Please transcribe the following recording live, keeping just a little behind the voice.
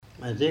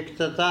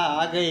रिक्तता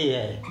आ गई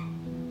है,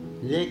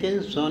 लेकिन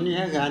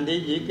सोनिया गांधी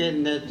जी के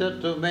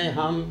नेतृत्व में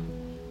हम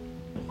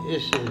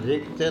इस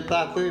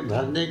रिक्तता को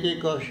भरने की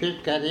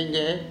कोशिश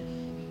करेंगे।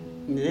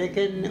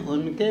 लेकिन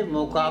उनके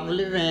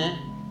मुकाबले में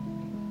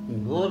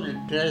वो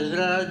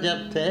ट्रेजरर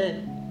जब थे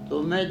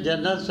तो मैं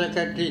जनरल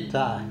सेक्रेटरी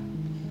था।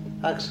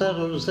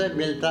 अक्सर उनसे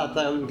मिलता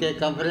था, उनके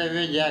कमरे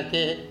में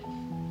जाके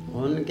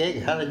उनके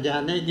घर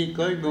जाने की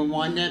कोई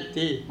ममानियत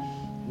थी।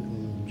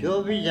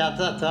 जो भी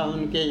जाता था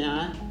उनके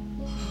यहाँ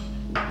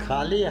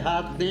खाली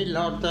हाथ नहीं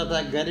लौटता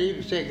था।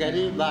 गरीब से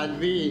गरीब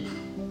आदमी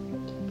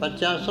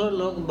 50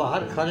 लोग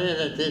बाहर खड़े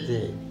रहते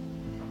थे,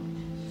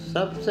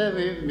 सबसे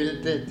भी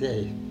मिलते थे।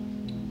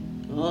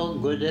 वो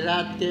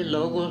गुजरात के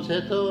लोगों से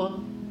तो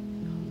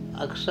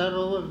अक्सर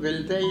वो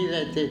मिलते ही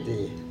रहते थे।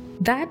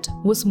 That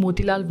was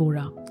Motilal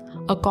Vora,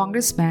 a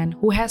congressman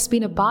who has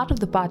been a part of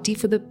the party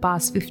for the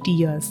past 50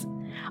 years.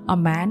 A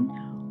man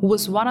who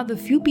was one of the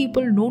few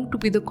people known to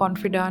be the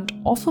confidant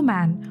of a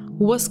man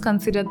who was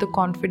considered the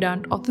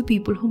confidant of the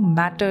people who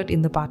mattered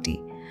in the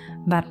party.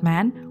 That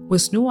man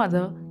was no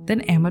other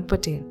than Ahmed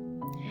Patel.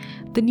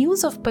 The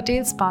news of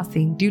Patel's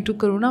passing due to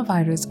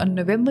coronavirus on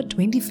November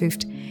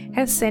 25th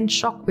has sent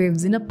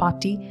shockwaves in a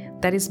party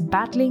that is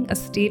battling a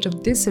state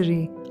of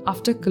disarray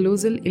after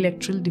colossal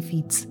electoral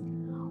defeats.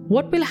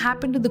 What will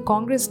happen to the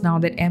Congress now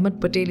that Ahmed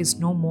Patel is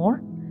no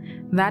more?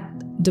 That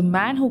the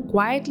man who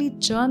quietly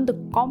churned the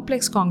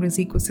complex Congress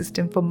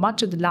ecosystem for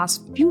much of the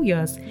last few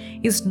years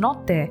is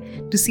not there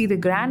to see the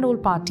grand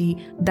old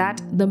party,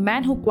 that the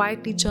man who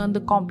quietly churned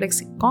the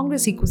complex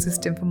Congress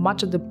ecosystem for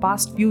much of the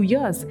past few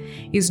years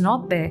is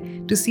not there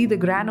to see the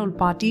grand old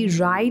party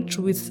ride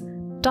through its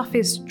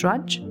toughest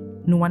trudge?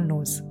 No one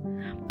knows.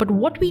 But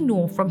what we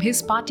know from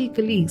his party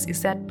colleagues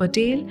is that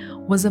Patel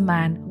was a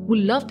man who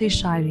loved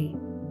his shairi,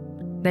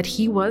 that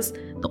he was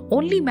the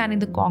only man in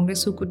the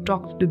Congress who could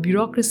talk to the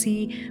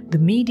bureaucracy, the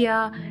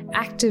media,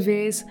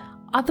 activists,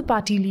 other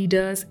party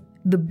leaders,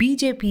 the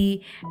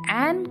BJP,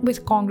 and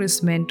with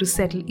congressmen to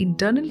settle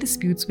internal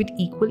disputes with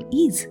equal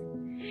ease.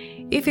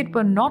 If it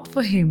were not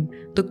for him,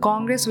 the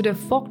Congress would have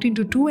forked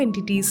into two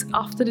entities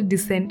after the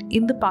dissent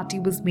in the party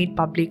was made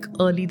public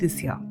early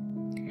this year.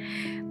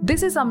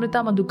 This is Amrita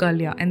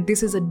Madhukalya, and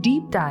this is a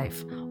deep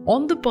dive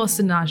on the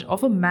personage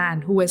of a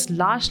man who has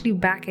largely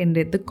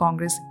back-ended the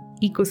Congress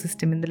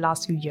ecosystem in the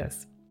last few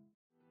years.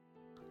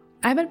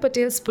 Ahmed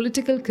Patel's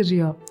political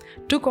career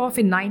took off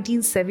in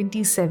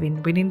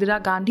 1977 when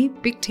Indira Gandhi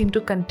picked him to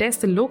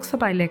contest the Lok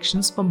Sabha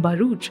elections from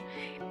Bharuch,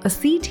 a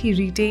seat he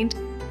retained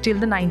till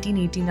the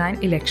 1989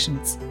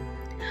 elections.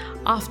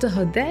 After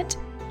her death,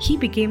 he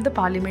became the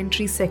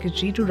parliamentary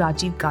secretary to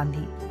Rajiv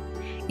Gandhi.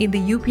 In the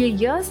UPA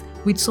years,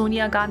 with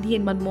Sonia Gandhi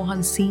and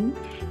Manmohan Singh,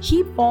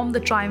 he formed the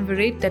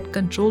triumvirate that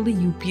controlled the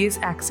UPA's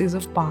axis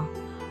of power.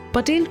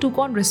 Patel took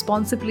on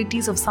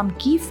responsibilities of some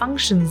key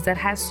functions that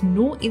has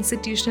no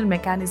institutional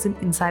mechanism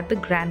inside the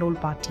grand old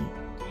party.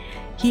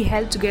 He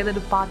held together the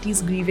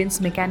party's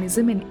grievance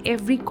mechanism, and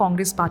every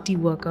Congress party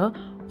worker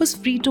was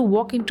free to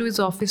walk into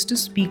his office to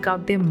speak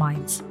out their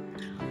minds.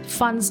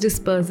 Funds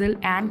dispersal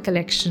and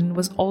collection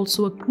was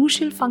also a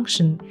crucial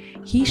function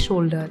he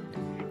shouldered,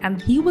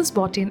 and he was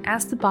brought in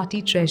as the party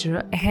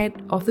treasurer ahead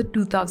of the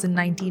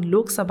 2019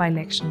 Lok Sabha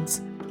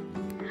elections.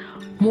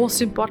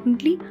 Most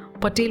importantly,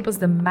 Patel was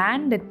the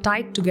man that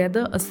tied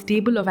together a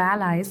stable of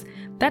allies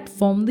that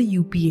formed the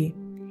UPA.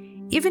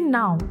 Even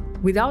now,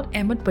 without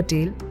Ahmed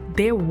Patel,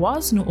 there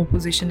was no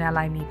opposition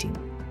ally meeting.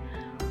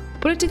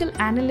 Political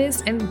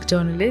analyst and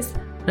journalist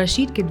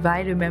Rashid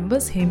Kidwai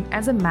remembers him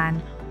as a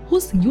man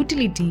whose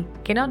utility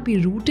cannot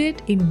be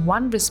rooted in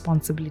one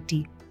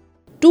responsibility.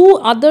 Two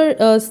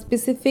other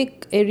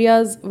specific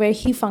areas where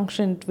he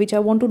functioned, which I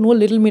want to know a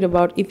little bit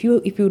about, if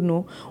you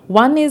know.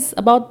 One is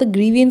about the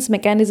grievance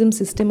mechanism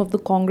system of the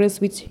Congress,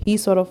 which he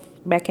sort of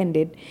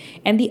back-ended,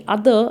 and the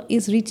other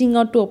is reaching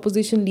out to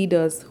opposition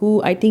leaders,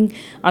 who I think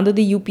under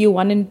the UPA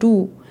 1 and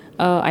 2,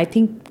 I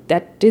think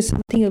that is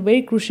something, a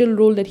very crucial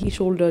role that he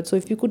shouldered. So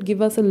if you could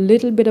give us a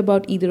little bit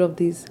about either of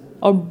these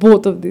or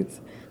both of these.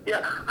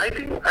 Yeah, I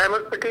think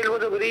Ahmed Patel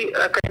was a very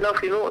kind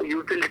of,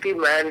 utility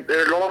man.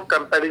 There are a lot of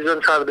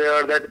comparisons are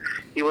there that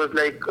he was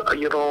like,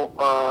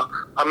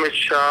 Amit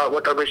Shah,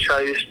 what Amit Shah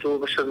used to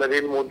Mr.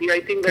 Narendra Modi.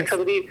 I think that's a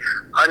very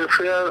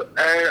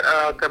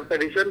unfair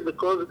comparison,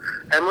 because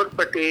Ahmed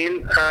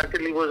Patel,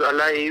 till he was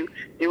alive,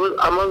 he was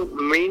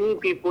among many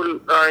people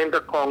in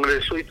the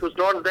Congress. So it was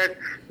not that,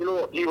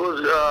 he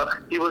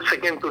was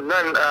second to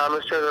none.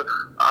 Mr.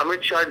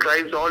 Amit Shah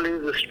drives all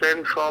his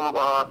strength from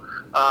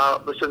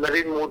Mr.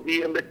 Narendra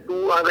Modi, and the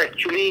two are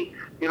actually,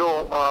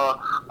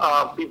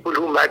 people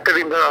who matter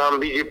in the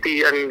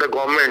BJP and the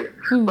government.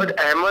 But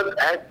Ahmed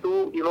had to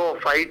to,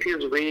 fight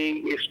his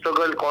way. He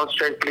struggled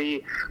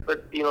constantly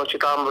with,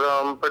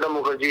 Chidambaram,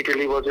 Pranab Mukherjee till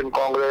he was in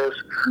Congress,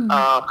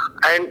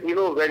 and,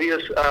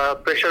 various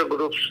pressure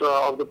groups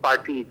of the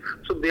party.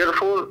 So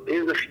therefore,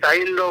 his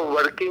style of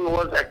working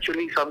was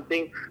actually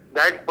something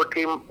that put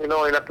him, in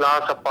a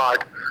class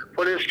apart.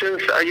 For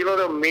instance, there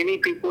are many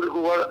people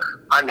who were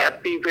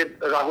unhappy with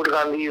Rahul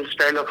Gandhi's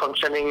style of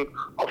functioning,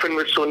 often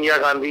with Sonia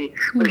Gandhi,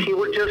 but he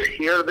would just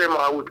hear them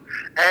out,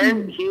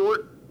 and he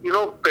would,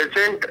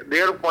 present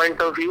their point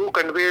of view,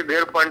 convey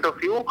their point of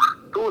view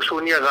to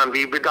Sonia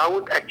Gandhi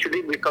without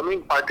actually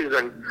becoming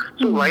partisan.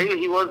 So while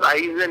he was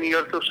eyes and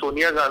ears of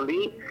Sonia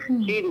Gandhi,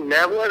 he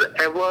never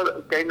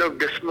ever kind of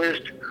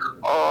dismissed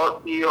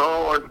or,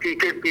 or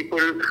treated people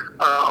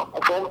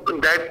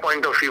from that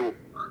point of view.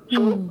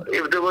 So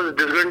if there was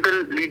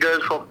disgruntled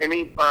leaders from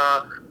any,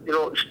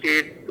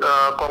 state,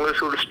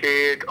 Congress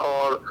state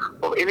or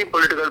any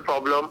political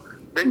problem,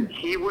 then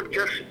he would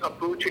just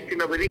approach it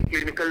in a very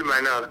clinical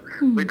manner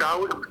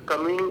without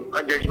coming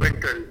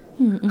judgmental.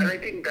 And I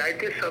think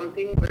that is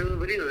something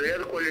very rare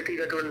quality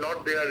that was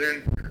not there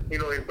in, in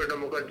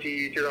Pranab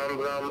Mukherjee,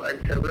 Chidambaram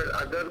and several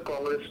other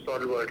Congress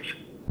stalwarts.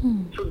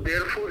 So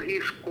therefore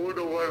he scored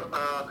over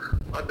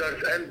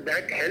others, and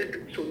that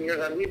helped Sonia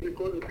Gandhi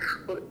because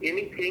for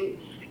anything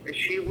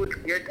she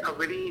would get a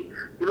very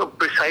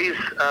precise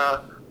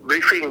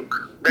briefing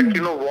that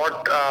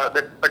what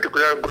that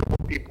particular group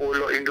of people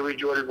or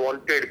individual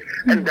wanted,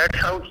 and that's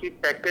how he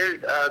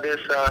tackled this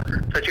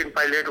Sachin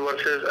Pilot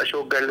versus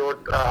Ashok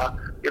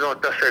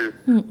Gehlot tussle,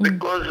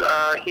 because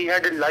he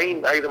had a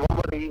line. I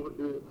remember he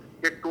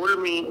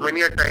told me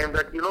many a time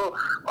that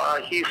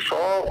he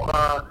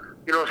saw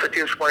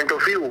Sachin's point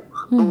of view.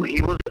 So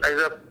he was,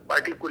 as a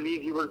party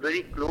colleague, he was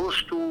very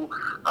close to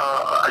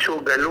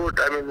Ashok Gehlot.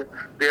 I mean,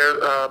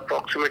 their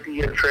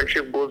proximity and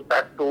friendship goes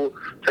back to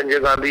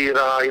Sanjay Gandhi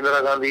era,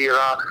 Indira Gandhi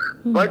era.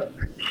 But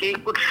he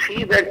could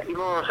see that,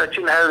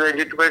 Sachin has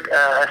legitimate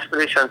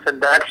aspirations,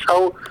 and that's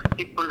how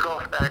he pulled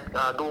off that.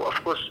 Though,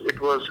 of course, it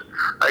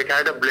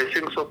had a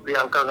blessings of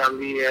Priyanka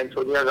Gandhi and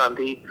Sonia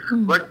Gandhi.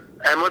 But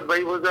Ahmed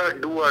Bhai was a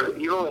doer.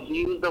 He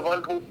was the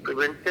one who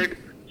prevented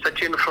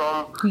Sachin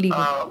from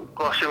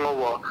crossing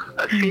over.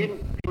 Same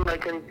thing I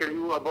can tell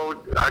you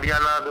about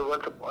Haryana.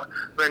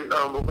 When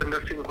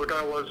Bhupinder Singh Hooda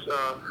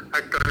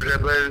had turned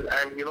rebel,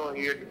 and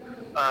he had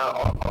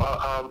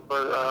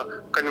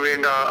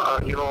convened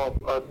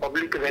a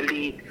public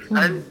rally,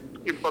 and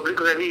in public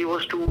rally he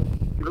was to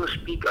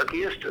speak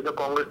against the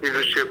Congress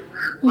leadership.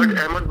 But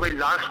Ahmed by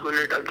last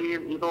minute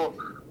again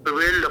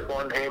prevailed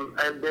upon him,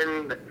 and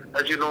then,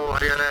 as you know,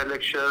 Haryana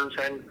elections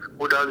and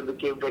Hooda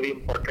became very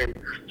important.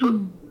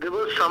 So there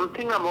was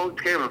something about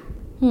him,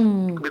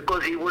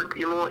 because he would,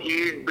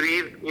 eat,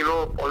 breathe,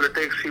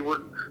 politics. He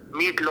would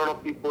meet a lot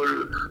of people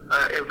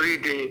every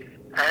day,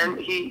 and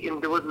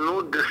there was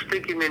no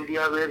district in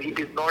India where he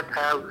did not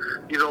have,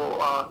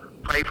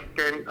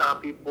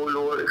 5-10 people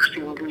who were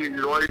extremely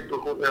loyal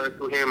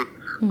to him,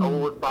 who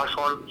would pass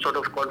on sort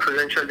of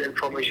confidential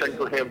information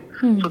to him.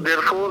 So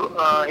therefore,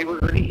 he was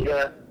very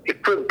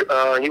equipped.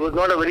 He was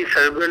not a very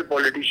cerebral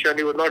politician.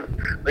 He was not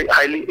very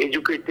highly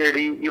educated.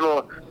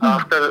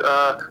 After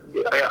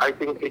I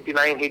think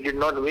 89, he did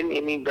not win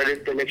any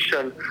direct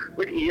election,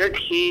 but yet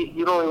he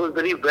was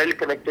very well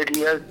connected.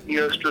 He has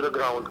ears to the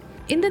ground.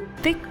 In the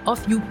thick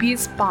of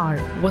UPA's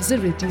power was the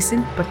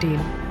reticent Patel,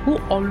 who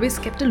always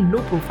kept a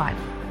low profile.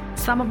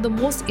 Some of the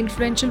most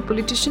influential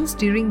politicians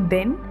during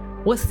then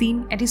were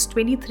seen at his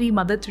 23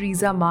 Mother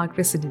Teresa Marg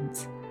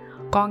residence.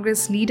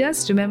 Congress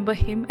leaders remember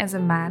him as a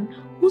man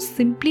who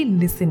simply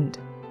listened.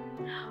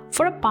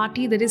 For a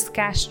party that is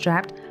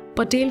cash-strapped,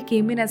 Patel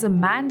came in as a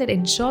man that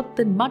ensured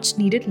the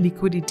much-needed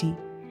liquidity.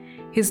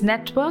 His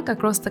network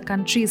across the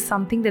country is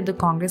something that the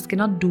Congress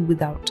cannot do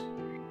without.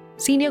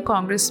 Senior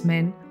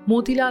Congressman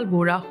Motilal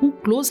Vora, who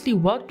closely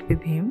worked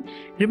with him,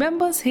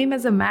 remembers him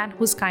as a man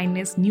whose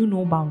kindness knew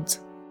no bounds.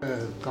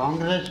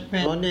 Congress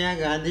में सोनिया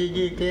गांधी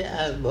जी के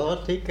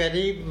बहुत ही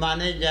करीब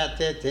माने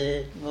जाते थे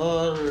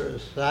और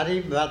सारी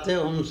बातें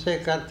उनसे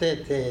करते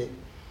थे।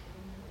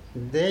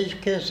 देश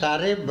के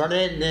सारे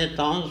बड़े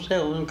नेताओं से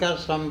उनका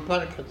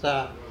संपर्क था,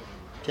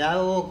 चाहे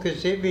वो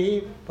किसी भी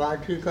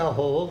पार्टी का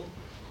हो,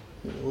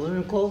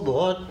 उनको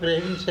बहुत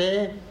प्रेम से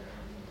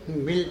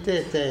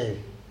मिलते थे।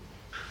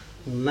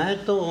 मैं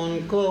तो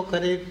उनको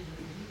करीब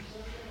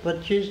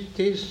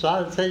 25-30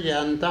 साल से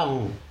जानता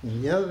हूँ।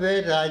 जब वे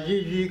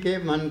राजीव जी के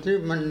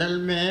मंत्रिमंडल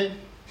में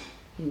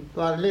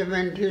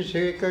पार्लियामेंट्री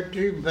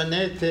सेक्रेटरी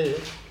बने थे,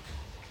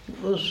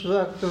 उस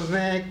वक्त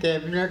मैं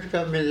कैबिनेट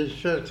का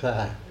मिनिस्टर था।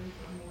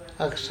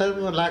 अक्सर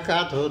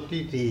मुलाकात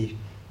होती थी,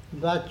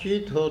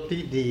 बातचीत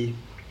होती थी।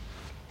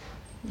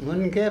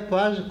 उनके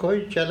पास कोई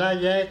चला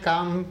जाए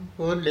काम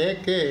को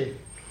लेके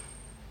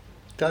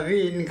कभी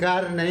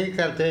इनकार नहीं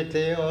करते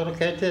थे और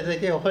कहते थे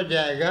कि हो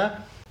जाएगा,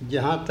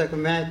 जहाँ तक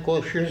मैं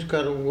कोशिश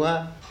करूँगा।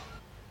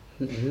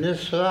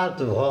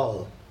 निस्वार्थ भाव,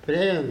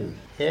 प्रेम,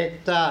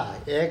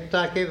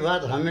 एकता की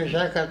बात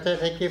हमेशा करते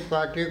थे कि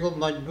पार्टी को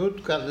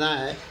मजबूत करना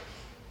है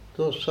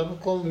तो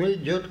सबको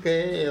मिलजुल के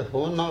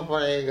होना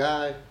पड़ेगा।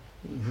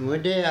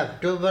 मुझे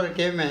अक्टूबर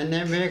के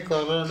महीने में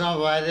कोरोना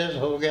वायरस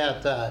हो गया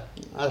था।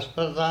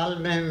 अस्पताल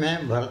में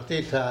मैं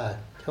भर्ती था।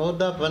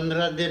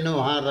 14-15 दिन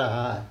वहाँ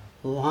रहा।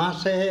 वहाँ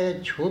से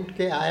छूट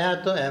के आया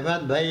तो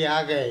अहमद भाई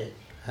आ गए।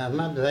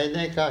 अहमद भाई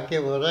ने कहा कि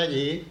वोरा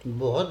जी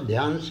बहुत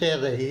ध्यान से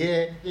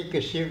रहिए, कि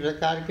किसी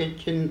प्रकार की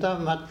चिंता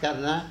मत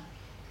करना,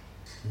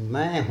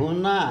 मैं हूँ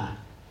ना।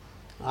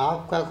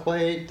 आपका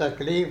कोई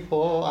तकलीफ़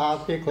हो,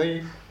 आपकी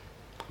कोई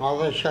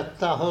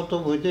आवश्यकता हो तो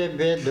मुझे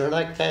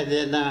बेधड़क कह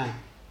देना।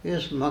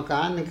 इस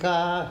मकान का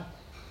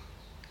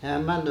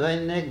अहमद भाई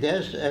ने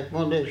गेस्ट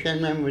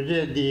एकोमोडेशन में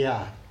मुझे दिया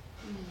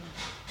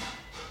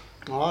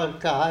और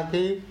कहा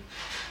कि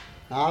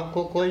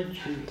आपको कोई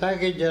चिंता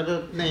की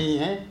ज़रूरत नहीं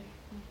है।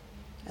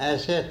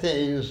 ऐसे थे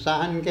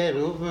इंसान के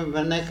रूप में,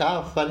 मैंने कहा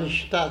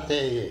फरिश्ता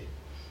थे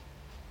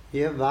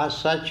ये बात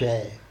सच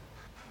है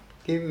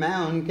कि मैं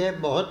उनके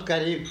बहुत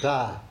करीब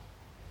था।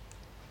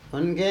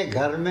 उनके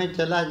घर में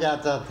चला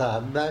जाता था,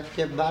 बैठ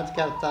के बात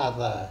करता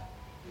था।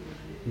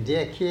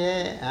 देखिए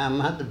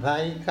अहमद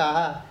भाई का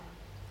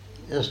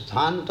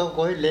स्थान तो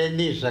कोई ले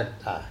नहीं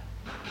सकता,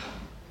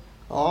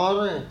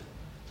 और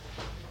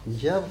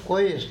जब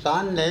कोई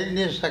स्थान ले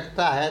नहीं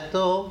सकता है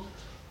तो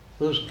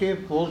उसकी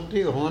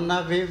पूर्ति होना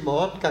भी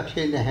बहुत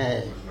कठिन है।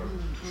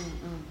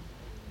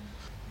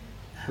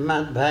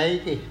 अहमद भाई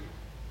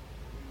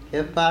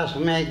के पास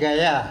मैं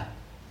गया,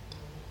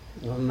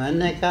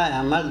 मैंने कहा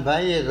अहमद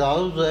भाई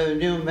राउज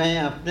एवेन्यू में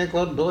अपने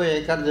को 2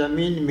 एकड़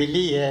ज़मीन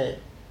मिली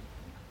है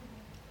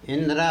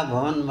इंदिरा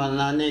भवन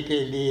बनाने के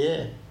लिए,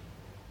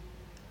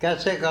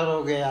 कैसे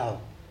करोगे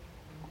आप?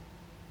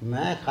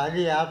 मैं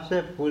खाली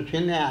आपसे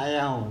पूछने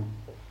आया हूँ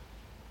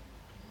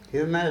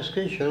कि मैं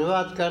इसकी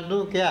शुरुआत कर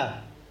दूँ क्या?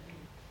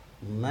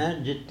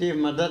 मैं जितनी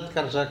मदद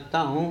कर सकता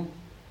हूँ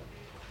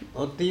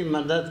उतनी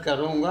मदद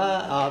करूँगा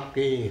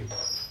आपकी।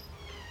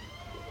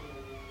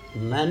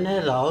 मैंने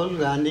राहुल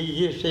गांधी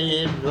जी से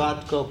ये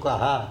बात को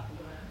कहा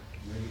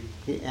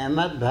कि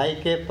अहमद भाई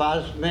के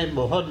पास में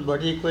बहुत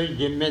बड़ी कोई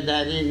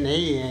जिम्मेदारी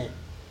नहीं है,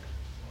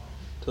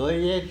 तो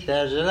ये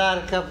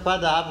ट्रेजरर का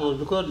पद आप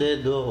उसको दे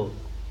दो।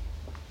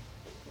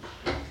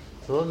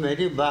 तो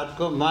मेरी बात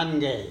को मान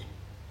गए।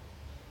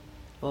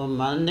 और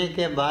मानने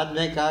के बाद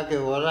में कहा कि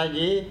वोरा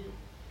जी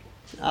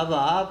अब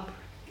आप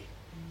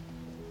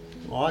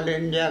ऑल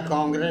इंडिया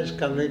कांग्रेस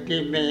कमेटी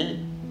में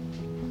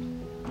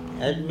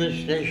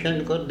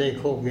एडमिनिस्ट्रेशन को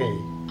देखोगे।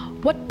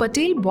 What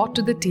Patel brought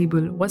to the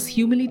table was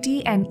humility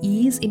and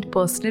ease in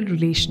personal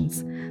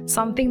relations,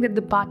 something that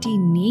the party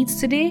needs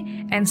today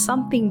and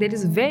something that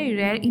is very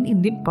rare in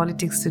Indian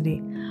politics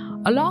today.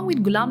 Along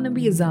with Ghulam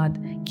Nabi Azad,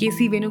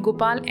 K.C.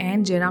 Venugopal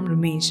and Jairam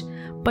Ramesh,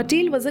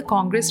 Patel was a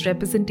Congress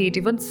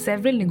representative on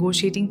several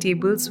negotiating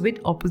tables with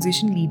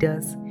opposition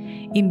leaders.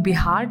 In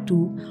Bihar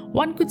too,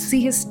 one could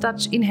see his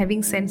touch in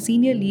having sent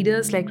senior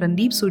leaders like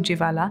Randeep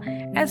Surjewala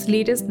as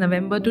late as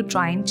November to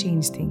try and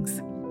change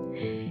things.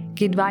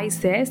 Kidwai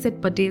says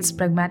that Patel's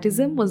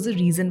pragmatism was the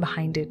reason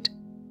behind it.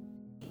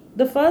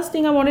 The first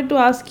thing I wanted to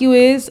ask you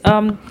is,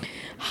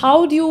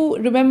 how do you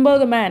remember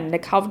the man?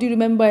 Like, how do you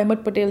remember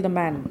Ahmed Patel, the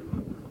man?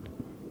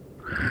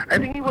 I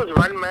think he was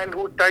one man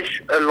who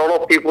touched a lot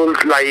of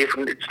people's life.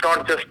 It's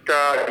not just,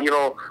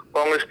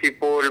 Congress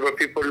people, but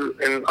people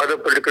in other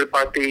political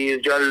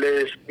parties,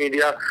 journalists,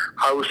 media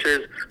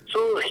houses.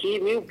 So he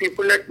knew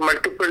people at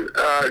multiple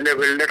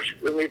levels.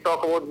 When we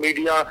talk about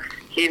media,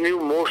 he knew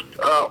most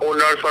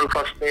owners on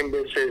first name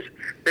basis.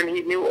 Then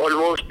he knew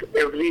almost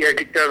every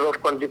editor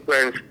of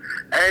Consequence.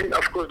 And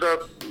of course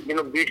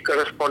the, beat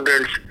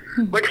correspondents.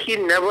 But he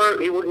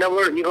would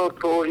never,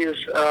 throw his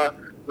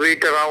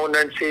weight around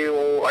and say,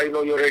 oh, I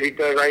know your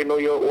editor, I know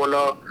your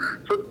owner.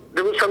 So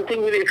there was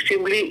something very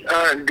extremely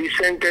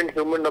decent and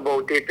human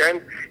about it,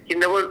 and he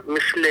never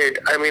misled.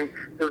 I mean,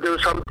 if there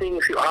was something,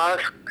 if you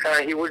ask,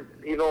 he would,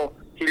 he'll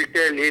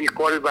tell, he'll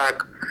call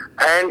back.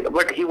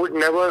 But he would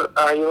never,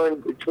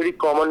 it's very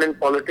common in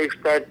politics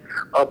that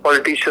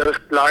politicians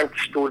plant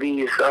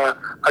stories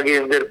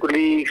against their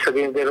colleagues,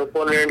 against their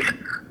opponents.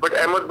 But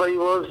Ahmed Bhai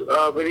was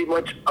very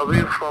much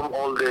away from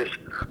all this.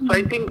 So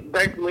I think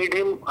that made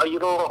him,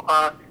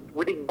 a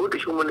very good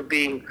human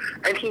being.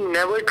 And he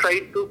never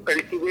tried to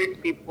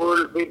cultivate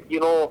people with,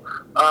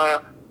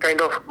 kind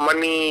of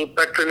money,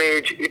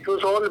 patronage. It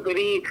was all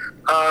very,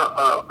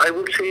 I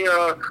would say,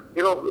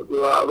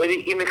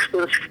 very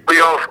inexpensive way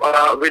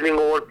of winning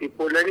over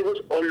people. And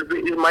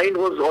his mind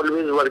was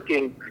always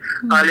working.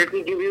 Let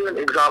me give you an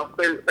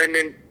example. And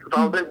in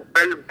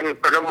 2012, when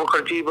Pranab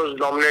Mukherjee was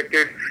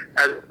nominated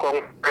as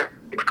Congress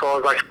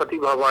for Rashtrapati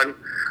Bhavan,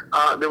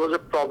 there was a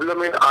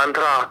problem in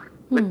Andhra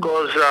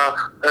because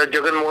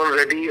Jagan Mohan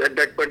Reddy at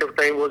that point of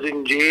time was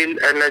in jail,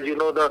 and as you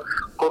know, the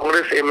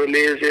Congress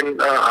MLAs in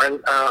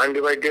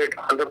undivided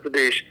Andhra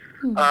Pradesh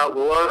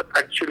were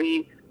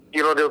actually,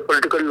 their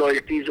political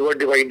loyalties were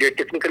divided.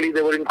 Technically,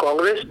 they were in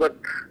Congress, but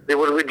they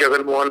were with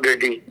Jagan Mohan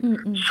Reddy.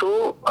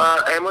 So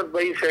Ahmed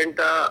Bhai sent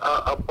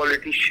a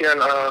politician,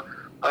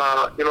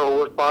 who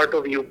was part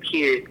of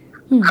UPA,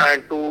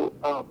 and to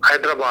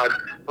Hyderabad,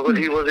 because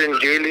he was in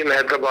jail in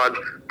Hyderabad,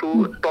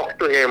 to talk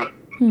to him.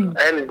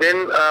 And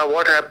then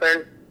what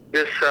happened,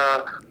 this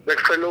that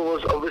fellow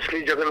was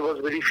obviously, Jagan was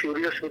very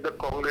furious with the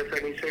Congress,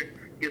 and he said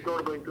he's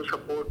not going to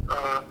support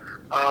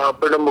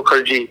Pranab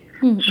Mukherjee.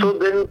 So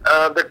then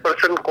that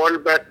person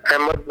called back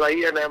Ahmed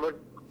Bhai, and Ahmed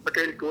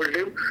Patel told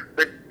him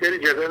that tell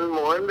Jagan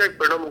Mohan that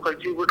Pranab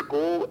Mukherjee would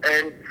go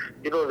and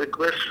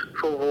request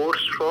for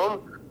votes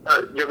from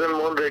Jagan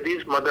Mohan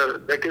Reddy's mother,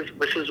 that is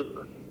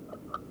Mrs.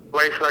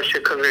 Vice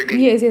Rajshekhar Reddy.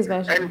 Yes,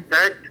 Vaishnavi.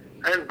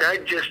 And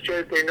that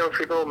gesture kind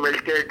of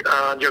melted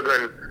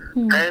Jagan.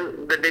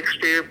 And the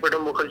next day,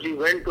 Pranab Mukherjee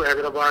went to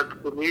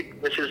Hyderabad to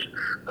meet Mrs.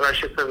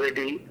 Rajshekhar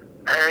Reddy,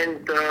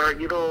 and the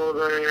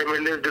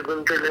MLAs,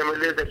 disgruntled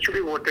MLAs,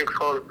 actually voted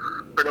for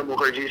Pranab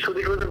Mukherjee. So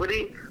it was a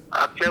very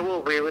clever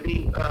way,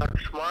 very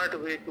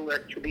smart way to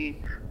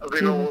actually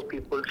win over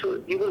people.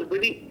 So he was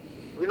very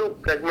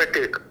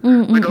pragmatic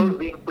without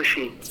being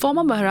pushy.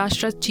 Former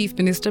Maharashtra Chief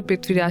Minister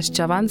Prithviraj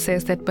Chavan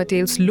says that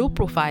Patel's low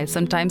profile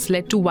sometimes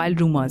led to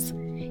wild rumors.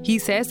 He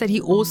says that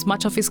he owes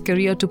much of his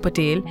career to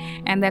Patel,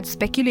 and that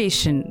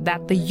speculation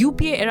that the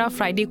UPA-era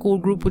Friday core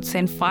group would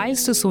send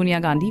files to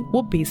Sonia Gandhi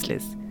were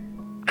baseless.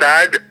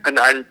 Sad and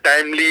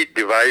untimely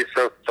demise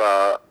of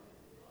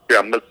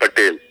Ahmed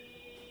Patel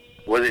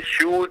was a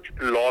huge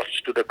loss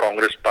to the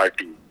Congress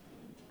party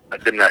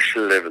at the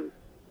national level,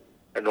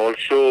 and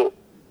also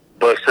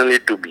personally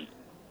to me.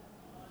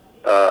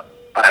 I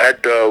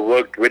had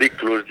worked very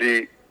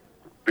closely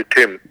with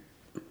him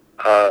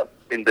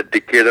in the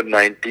decade of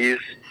 90s,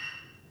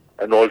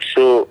 and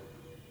also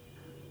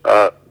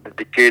the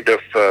decade of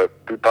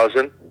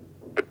 2000,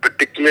 but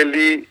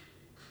particularly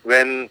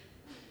when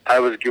I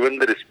was given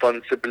the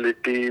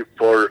responsibility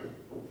for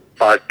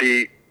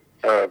party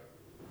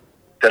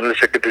general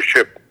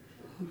secretaryship.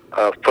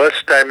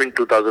 First time in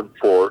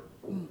 2004,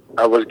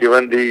 I was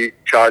given the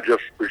charge of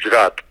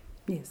Gujarat.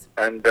 Yes.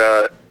 And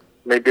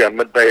maybe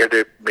Ahmed Bhai had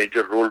a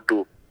major role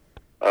to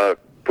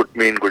put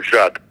me in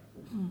Gujarat.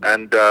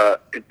 And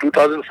in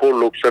 2004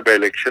 Lok Sabha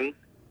election,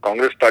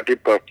 Congress party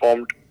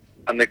performed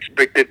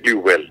unexpectedly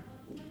well.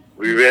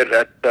 We were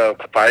at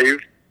 5,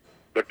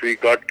 but we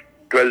got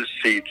 12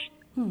 seats.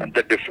 And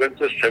the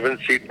difference of 7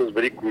 seats was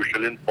very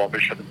crucial in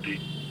formation of the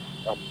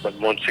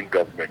Manmohan Singh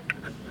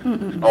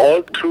government.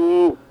 All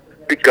through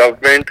the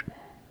government,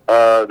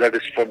 that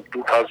is from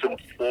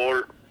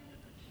 2004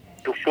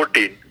 to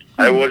 14,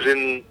 I was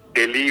in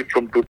Delhi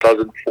from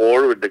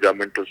 2004 when the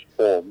government was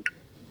formed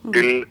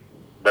till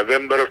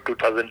November of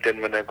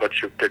 2010 when I got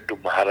shifted to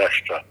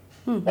Maharashtra.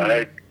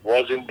 I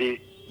was in the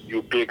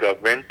UPA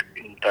government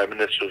in Prime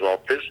Minister's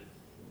office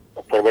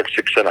for about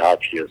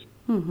 6.5 years.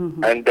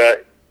 And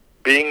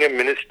being a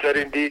minister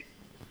in the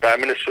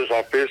Prime Minister's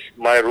office,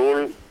 my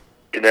role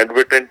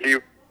inadvertently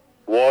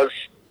was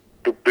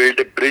to build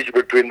a bridge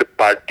between the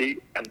party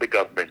and the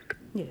government.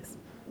 Yes.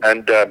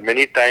 And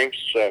many times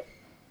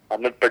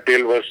Ahmed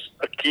Patel was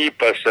a key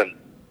person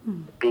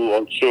to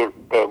also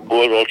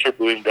was also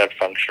doing that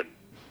function.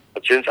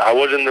 But since I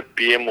was in the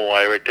PMO,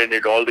 I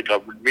attended all the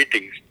government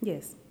meetings.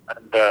 Yes.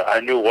 And I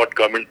knew what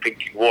government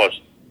thinking was.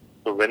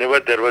 So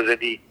whenever there was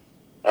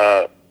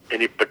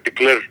any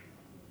particular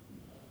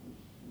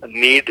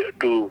need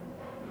to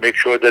make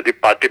sure that the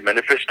party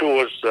manifesto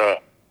was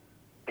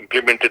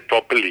implemented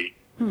properly,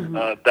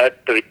 that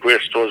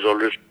request was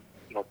always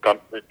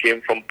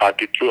came from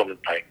party through Ahmed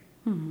Bhai.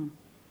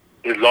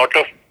 There's a lot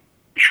of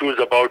issues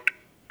about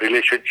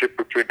relationship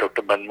between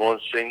Dr. Manmohan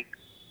Singh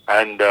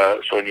and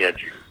Sonia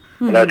ji.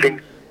 And I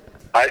think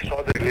I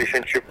saw the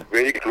relationship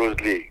very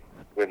closely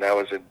when I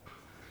was in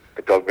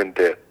the government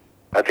there.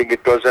 I think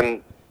it was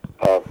an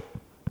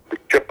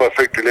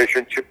picture-perfect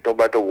relationship, no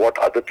matter what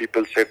other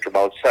people said from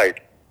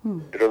outside.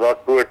 It was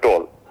not true at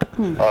all.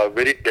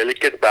 Very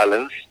delicate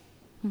balance,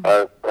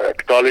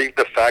 acknowledging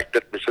the fact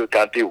that Mrs.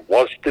 Gandhi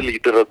was the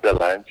leader of the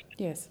alliance.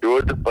 Yes. She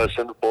was the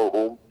person for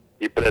whom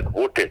people had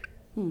voted.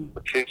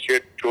 But since she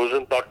had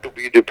chosen not to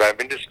be the Prime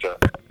Minister,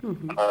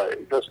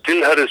 it was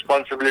still her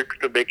responsibility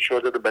to make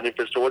sure that the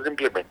manifesto was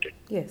implemented.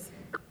 Yes.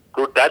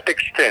 To that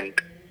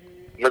extent,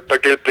 Ahmed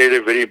Patel played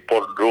a very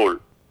important role.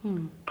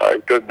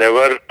 It was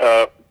never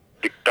a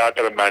diktat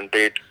or a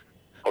mandate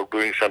of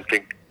doing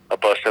something, a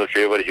personal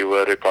favor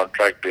here, a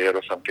contract there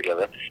or something like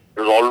that. It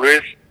was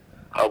always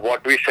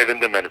what we said in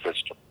the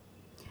manifesto.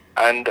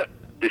 And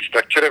the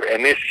structure of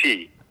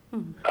NSC,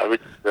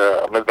 which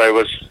Ahmed Bhai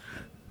was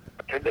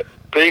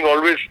playing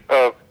always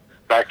a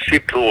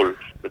backseat role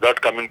without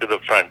coming to the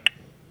front,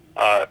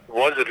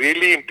 was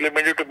really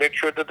implemented to make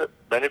sure that the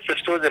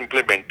manifesto was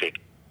implemented.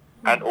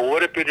 And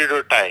over a period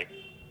of time,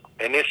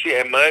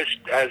 NSC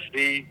emerged as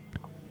the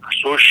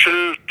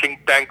social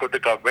think tank of the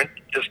government,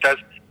 just as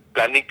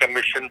Planning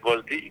Commission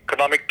was the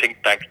economic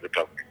think tank of the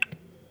government.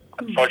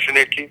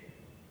 Unfortunately,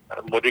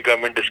 Modi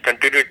government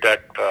discontinued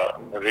that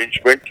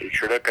arrangement. It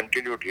should have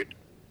continued it.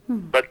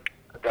 But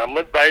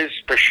Ahmed Bhai's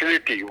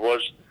speciality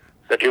was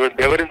that he was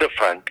never in the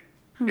front.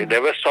 He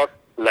never sought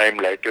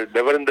limelight. He was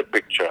never in the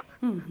picture,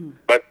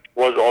 but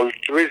was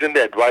always in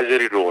the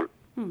advisory role.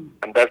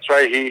 And that's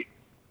why he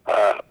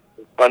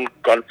won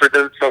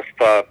confidence of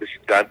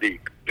Mrs. Gandhi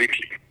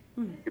completely.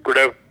 He could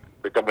have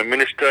become a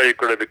minister. He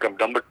could have become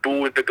number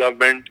 2 in the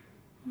government,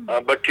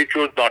 but he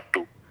chose not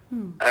to.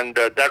 And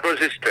that was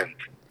his strength.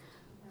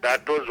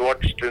 That was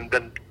what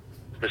strengthened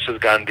Mrs.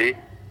 Gandhi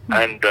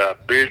and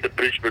built the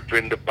bridge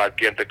between the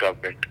party and the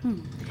government,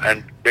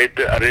 and made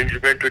the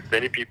arrangement which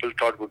many people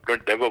thought would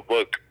not never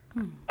work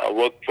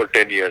for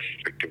 10 years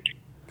effectively.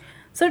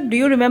 Sir, do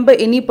you remember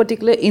any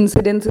particular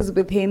incidences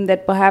with him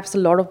that perhaps a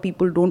lot of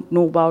people don't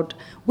know about,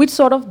 which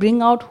sort of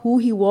bring out who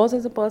he was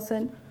as a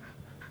person?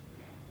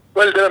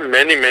 Well, there are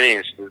many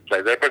instances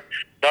like that, but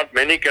not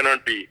many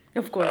cannot be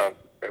Of course.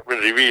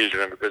 Revealed,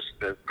 because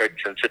they're quite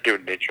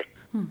sensitive in nature.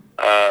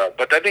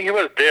 But I think he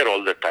was there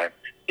all the time.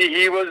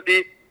 He was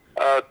the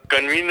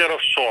convener of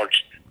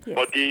sorts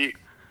for the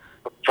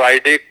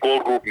Friday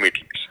core group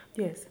meetings.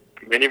 Yes.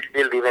 Many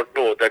people do not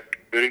know that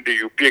during the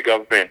UPA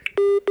government,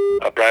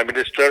 Prime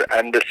Minister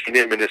and the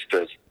senior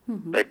ministers,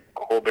 like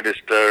Home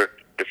Minister,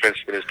 Defence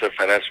Minister,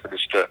 Finance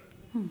Minister,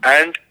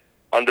 and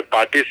on the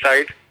party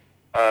side,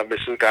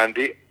 Mrs.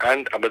 Gandhi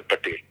and Ahmed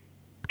Patel,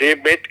 they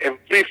met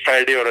every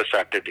Friday or a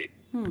Saturday,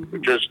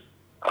 which is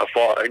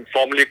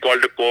informally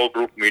called a core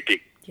group meeting.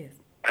 Yes.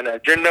 An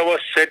agenda was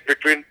set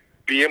between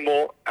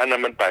PMO and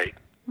Aman Bhai.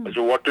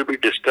 So what will be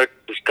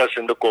discussed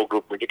in the core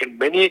group meeting, and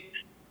many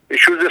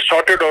issues are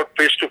sorted out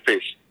face to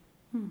face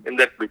in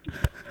that meeting.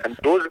 And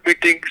those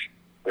meetings,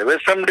 there were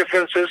some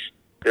differences,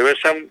 there were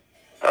some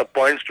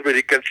points to be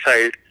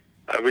reconciled,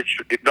 which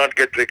did not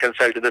get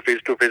reconciled in the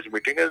face to face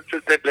meeting, and so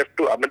that left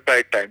to Aman Bhai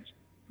at times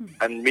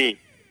and me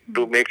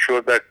to make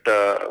sure that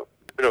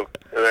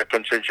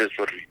consensus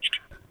were reached.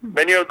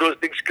 Many of those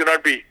things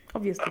cannot be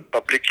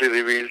publicly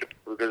revealed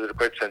because they're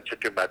quite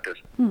sensitive matters.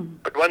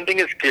 But one thing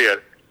is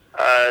clear,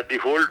 the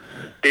whole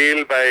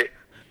tale by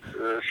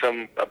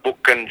some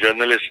book and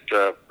journalist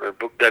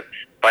book that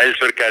files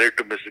were carried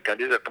to Mrs.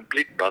 Gandhi is a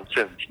complete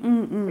nonsense.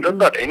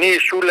 Not any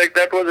issue like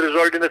that was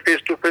resolved in a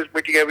face-to-face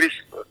meeting every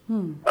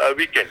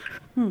weekend.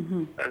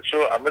 And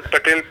so Ahmed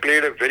Patel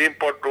played a very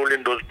important role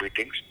in those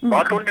meetings.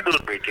 Not only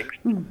those meetings,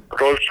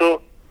 but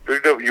also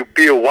during the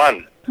UPA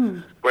 1,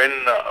 when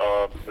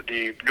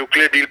the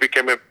nuclear deal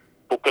became a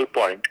focal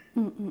point,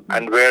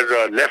 and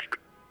where left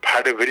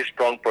had a very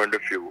strong point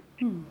of view.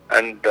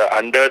 And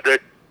under the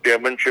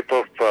chairmanship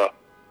of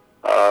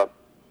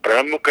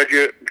Pranab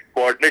Mukherjee,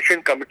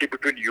 coordination committee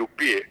between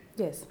UPA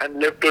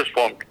and left was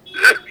formed.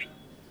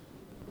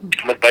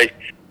 Ahmed Bhai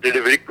played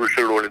a very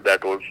crucial role in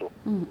that also.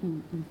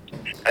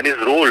 And his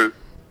role,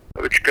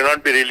 which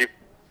cannot be really,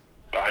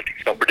 I think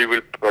somebody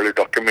will probably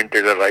document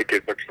it or write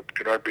it, but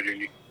cannot be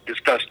really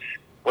discussed,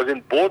 was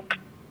in both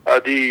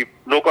the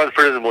no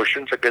confidence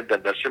motions against the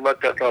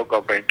Narasimha Rao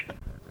government,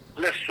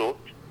 less so,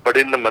 but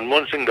in the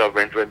Manmohan Singh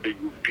government, when the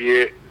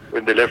UPA,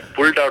 when the left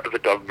pulled out of the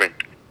government,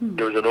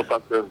 there was a no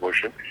confidence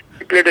motion.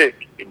 He played an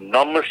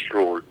enormous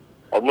role.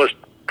 Almost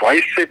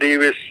twice a day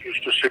we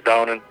used to sit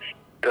down and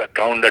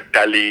count the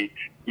tally.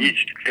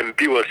 Each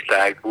MP was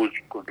tagged who's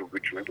going to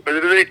which way, because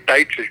it was a very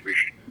tight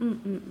situation.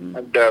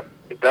 And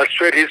that's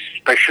where his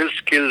special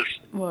skills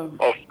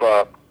of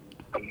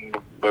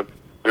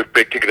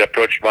making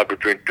rapprochement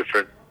between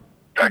different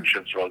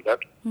factions and all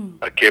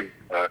that came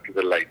to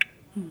the light.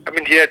 I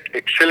mean, he had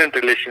excellent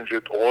relations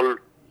with all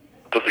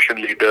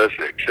opposition leaders,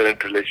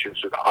 excellent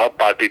relations with our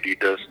party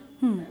leaders,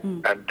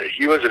 and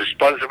he was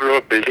responsible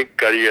for building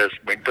careers,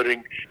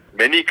 mentoring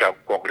many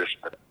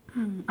congressmen,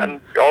 and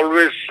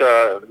always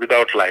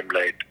without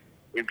limelight,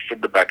 in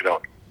the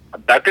background.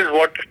 And that is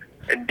what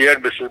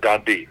endeared Mrs.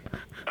 Gandhi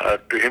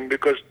to him,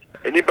 because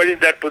anybody in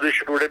that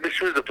position would have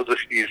misused the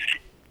position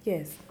easily.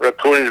 Yes. Would have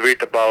thrown his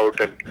weight about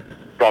and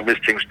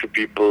promised things to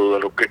people,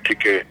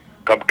 okay,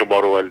 come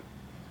tomorrow, I'll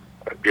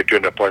get you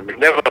an appointment.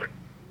 Never.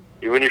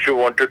 Even if you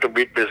wanted to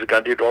meet Mrs.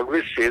 Gandhi, you'd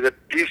always say that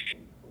please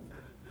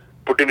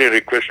put in a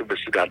request to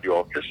Mrs. Gandhi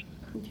office.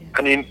 Yes.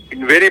 And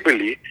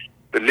invariably,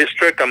 the lists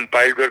were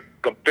compiled, were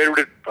compared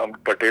with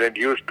Patel, and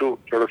he used to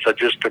sort of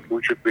suggest that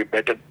who should be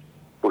met and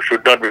who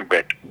should not be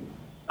met.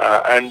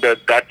 And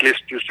that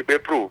list used to be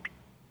approved.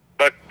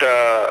 But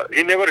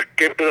he never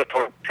came to the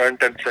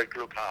front and said,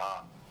 look,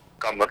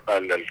 come,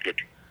 I'll get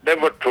you.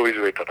 Never throw his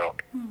weight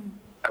around.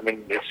 I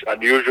mean, it's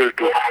unusual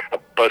to a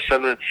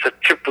person in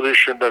such a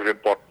position of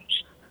importance.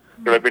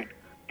 I mean,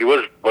 he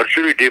was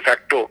virtually de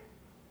facto,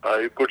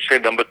 you could say,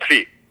 number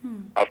 3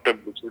 after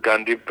Mrs.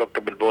 Gandhi,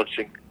 Dr. Manmohan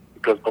Singh,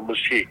 because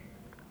almost he.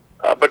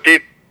 But he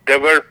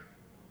never,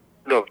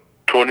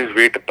 thrown his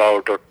weight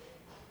about or,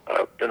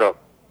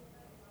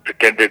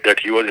 pretended that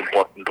he was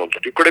important also.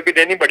 He could have been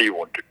anybody he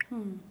wanted.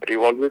 But he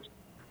always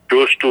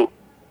chose to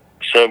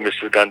serve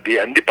Mrs. Gandhi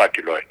and the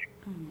party loyalty.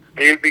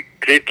 He will be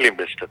greatly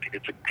missed. I think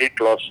it's a great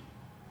loss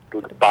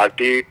to the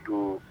party,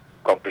 to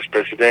Congress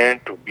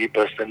president, to me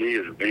personally.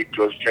 He's a very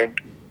close friend.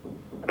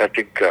 And I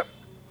think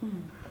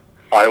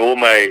I owe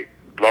a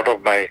lot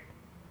of my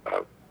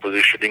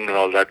positioning and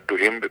all that to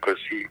him, because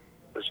he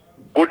was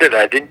good at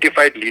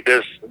identifying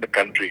leaders in the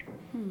country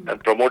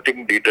and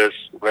promoting leaders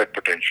who had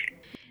potential.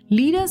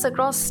 Leaders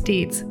across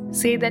states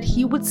say that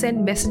he would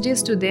send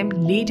messages to them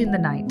late in the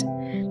night.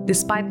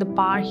 Despite the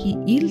power he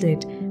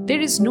wielded, there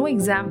is no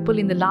example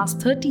in the last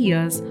 30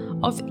 years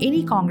of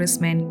any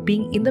congressman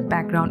being in the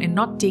background and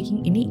not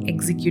taking any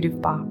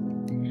executive power.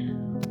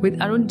 With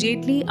Arun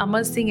Jaitley,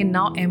 Amar Singh and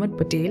now Ahmed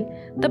Patel,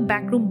 the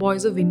backroom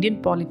boys of Indian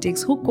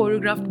politics who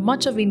choreographed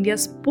much of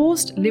India's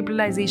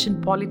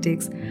post-liberalization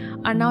politics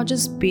are now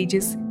just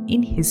pages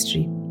in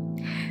history.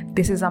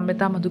 This is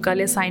Amrita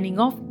Madhukalia signing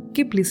off.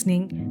 Keep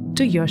listening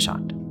to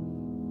Earshot.